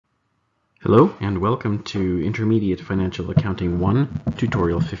Hello and welcome to Intermediate Financial Accounting 1,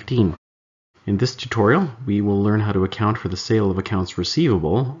 Tutorial 15. In this tutorial, we will learn how to account for the sale of accounts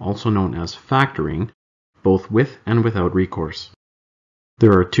receivable, also known as factoring, both with and without recourse.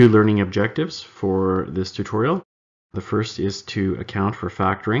 There are two learning objectives for this tutorial. The first is to account for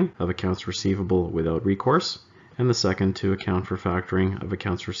factoring of accounts receivable without recourse, and the second to account for factoring of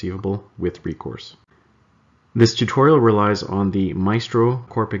accounts receivable with recourse. This tutorial relies on the Maestro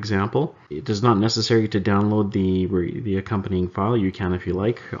Corp example. It is not necessary to download the accompanying file. You can if you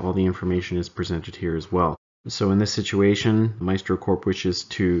like. All the information is presented here as well. So in this situation, Maestro Corp wishes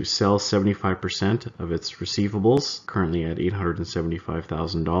to sell 75% of its receivables, currently at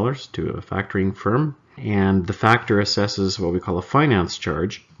 $875,000, to a factoring firm. And the factor assesses what we call a finance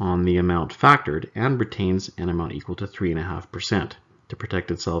charge on the amount factored and retains an amount equal to 3.5%. to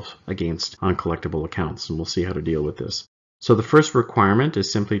protect itself against uncollectible accounts, and we'll see how to deal with this. So the first requirement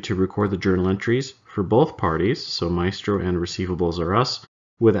is simply to record the journal entries for both parties, so Maestro and Receivables are us,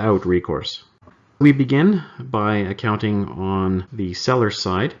 without recourse. We begin by accounting on the seller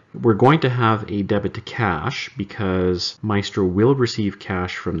side. We're going to have a debit to cash because Maestro will receive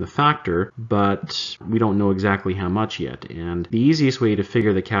cash from the factor, but we don't know exactly how much yet. And the easiest way to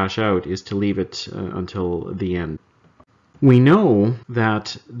figure the cash out is to leave it until the end. We know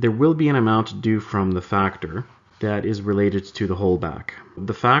that there will be an amount due from the factor that is related to the holdback.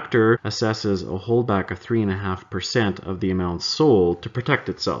 The factor assesses a holdback of 3.5% of the amount sold to protect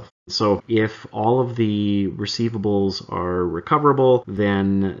itself. So if all of the receivables are recoverable,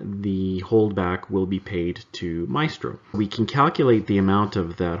 then the holdback will be paid to Maestro. We can calculate the amount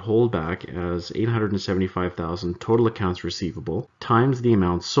of that holdback as $875,000 total accounts receivable times the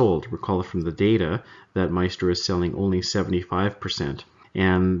amount sold. Recall from the data that Maestro is selling only 75%.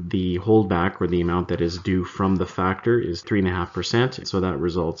 And the holdback, or the amount that is due from the factor, is 3.5%, so that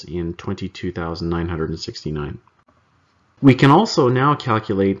results in $22,969. We can also now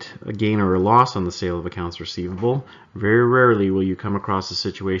calculate a gain or a loss on the sale of accounts receivable. Very rarely will you come across a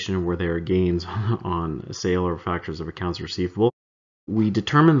situation where there are gains on a sale or factors of accounts receivable. We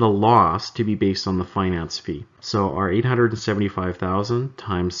determine the loss to be based on the finance fee. So our $875,000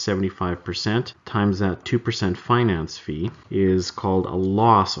 times 75% times that 2% finance fee is called a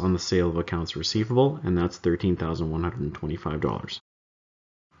loss on the sale of accounts receivable, and that's $13,125.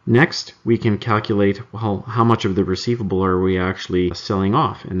 Next, we can calculate, well, how much of the receivable are we actually selling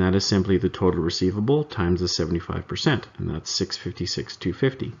off, and that is simply the total receivable times the 75%, and that's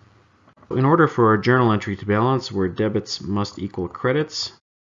 $656,250. In order for our journal entry to balance, where debits must equal credits,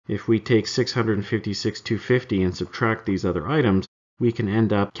 if we take $656,250 and subtract these other items, we can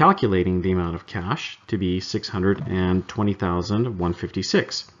end up calculating the amount of cash to be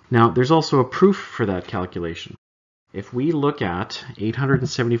 $620,156. Now, there's also a proof for that calculation. If we look at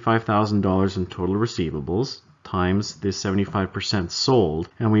 $875,000 in total receivables times the 75% sold,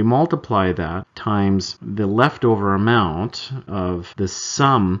 and we multiply that times the leftover amount of the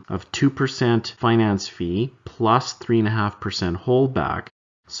sum of 2% finance fee plus 3.5% holdback.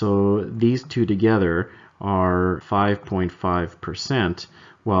 So these two together are 5.5%,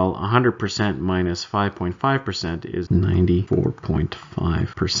 while 100% minus 5.5% is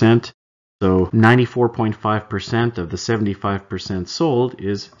 94.5%. So 94.5% of the 75% sold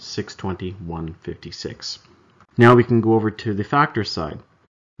is $620,156. Now we can go over to the factor side.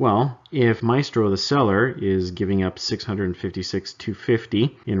 Well, if Maestro, the seller, is giving up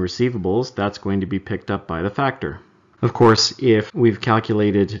 $656,250 in receivables, that's going to be picked up by the factor. Of course, if we've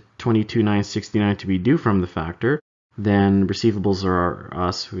calculated $22,969 to be due from the factor, then Receivables, or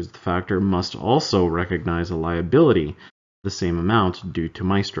us, who's the factor, must also recognize a liability, the same amount due to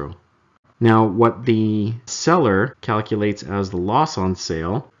Maestro. Now, what the seller calculates as the loss on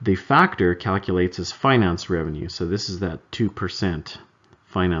sale, the factor calculates as finance revenue. So this is that 2%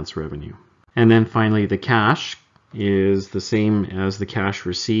 finance revenue. And then finally, the cash is the same as the cash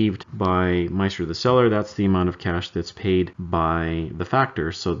received by Maestro, the seller. That's the amount of cash that's paid by the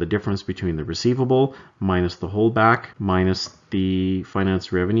factor. So the difference between the receivable minus the holdback minus the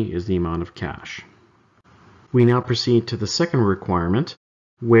finance revenue is the amount of cash. We now proceed to the second requirement,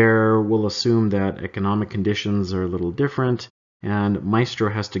 where we'll assume that economic conditions are a little different, and Maestro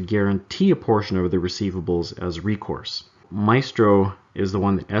has to guarantee a portion of the receivables as recourse. Maestro is the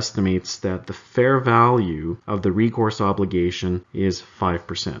one that estimates that the fair value of the recourse obligation is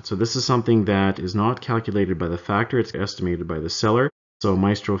 5%. So this is something that is not calculated by the factor, it's estimated by the seller. So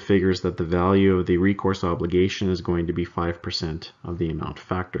Maestro figures that the value of the recourse obligation is going to be 5% of the amount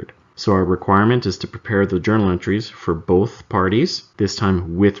factored. So our requirement is to prepare the journal entries for both parties, this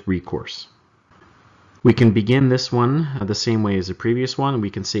time with recourse. We can begin this one the same way as the previous one. We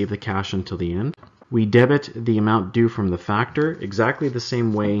can save the cash until the end. We debit the amount due from the factor exactly the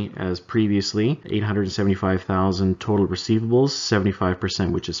same way as previously. 875,000 total receivables,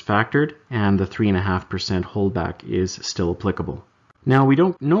 75% which is factored, and the 3.5% holdback is still applicable. Now we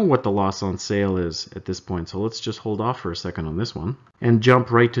don't know what the loss on sale is at this point, so let's just hold off for a second on this one and jump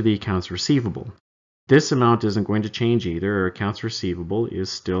right to the accounts receivable. This amount isn't going to change either. Our accounts receivable is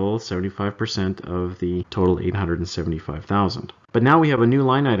still 75% of the total 875,000. But now we have a new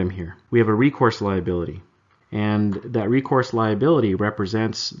line item here. We have a recourse liability. And that recourse liability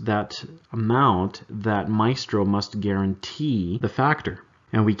represents that amount that Maestro must guarantee the factor.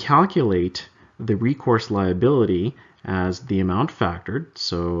 And we calculate the recourse liability as the amount factored,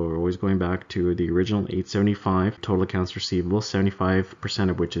 so we're always going back to the original 875 total accounts receivable, 75%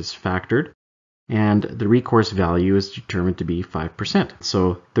 of which is factored, and the recourse value is determined to be 5%.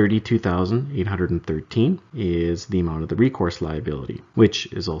 So 32,813 is the amount of the recourse liability,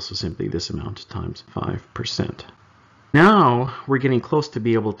 which is also simply this amount times 5%. Now we're getting close to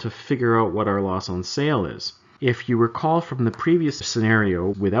be able to figure out what our loss on sale is. If you recall from the previous scenario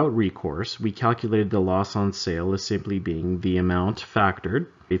without recourse, we calculated the loss on sale as simply being the amount factored,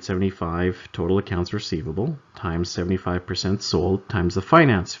 875 total accounts receivable, times 75% sold, times the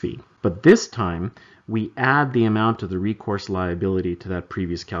finance fee. But this time, we add the amount of the recourse liability to that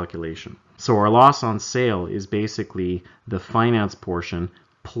previous calculation. So our loss on sale is basically the finance portion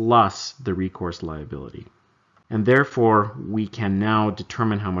plus the recourse liability. And therefore, we can now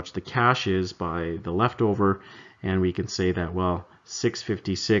determine how much the cash is by the leftover, and we can say that, well,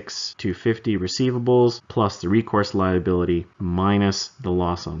 656,250 receivables plus the recourse liability minus the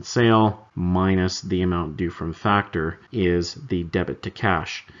loss on sale minus the amount due from factor is the debit to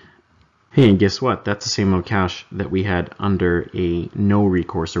cash. Hey, and guess what? That's the same amount of cash that we had under a no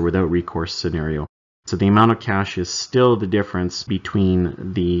recourse or without recourse scenario. So the amount of cash is still the difference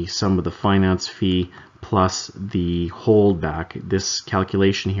between the sum of the finance fee plus the holdback. This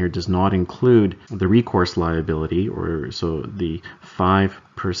calculation here does not include the recourse liability, or so the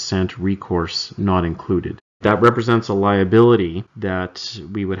 5% recourse not included. That represents a liability that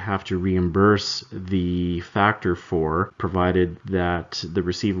we would have to reimburse the factor for, provided that the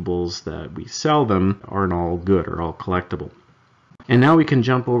receivables that we sell them aren't all good or all collectible. And now we can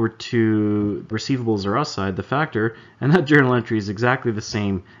jump over to receivables or us side, the factor, and that journal entry is exactly the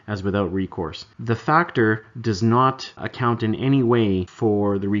same as without recourse. The factor does not account in any way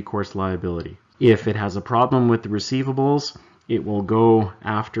for the recourse liability. If it has a problem with the receivables, it will go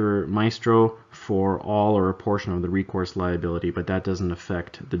after Maestro for all or a portion of the recourse liability, but that doesn't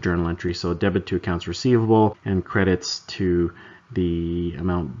affect the journal entry. So debit to accounts receivable and credits to the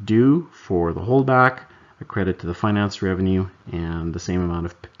amount due for the holdback, a credit to the finance revenue, and the same amount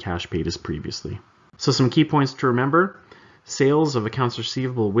of cash paid as previously. So some key points to remember. Sales of accounts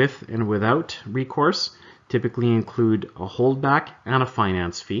receivable with and without recourse typically include a holdback and a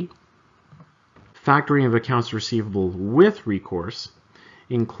finance fee. Factoring of accounts receivable with recourse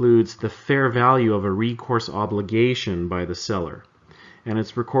includes the fair value of a recourse obligation by the seller, and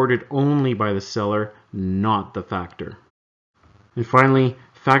it's recorded only by the seller, not the factor. And finally,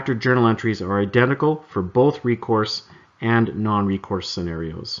 factored journal entries are identical for both recourse and non-recourse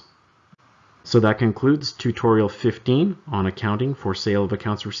scenarios. So that concludes tutorial 15 on accounting for sale of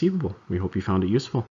accounts receivable. We hope you found it useful.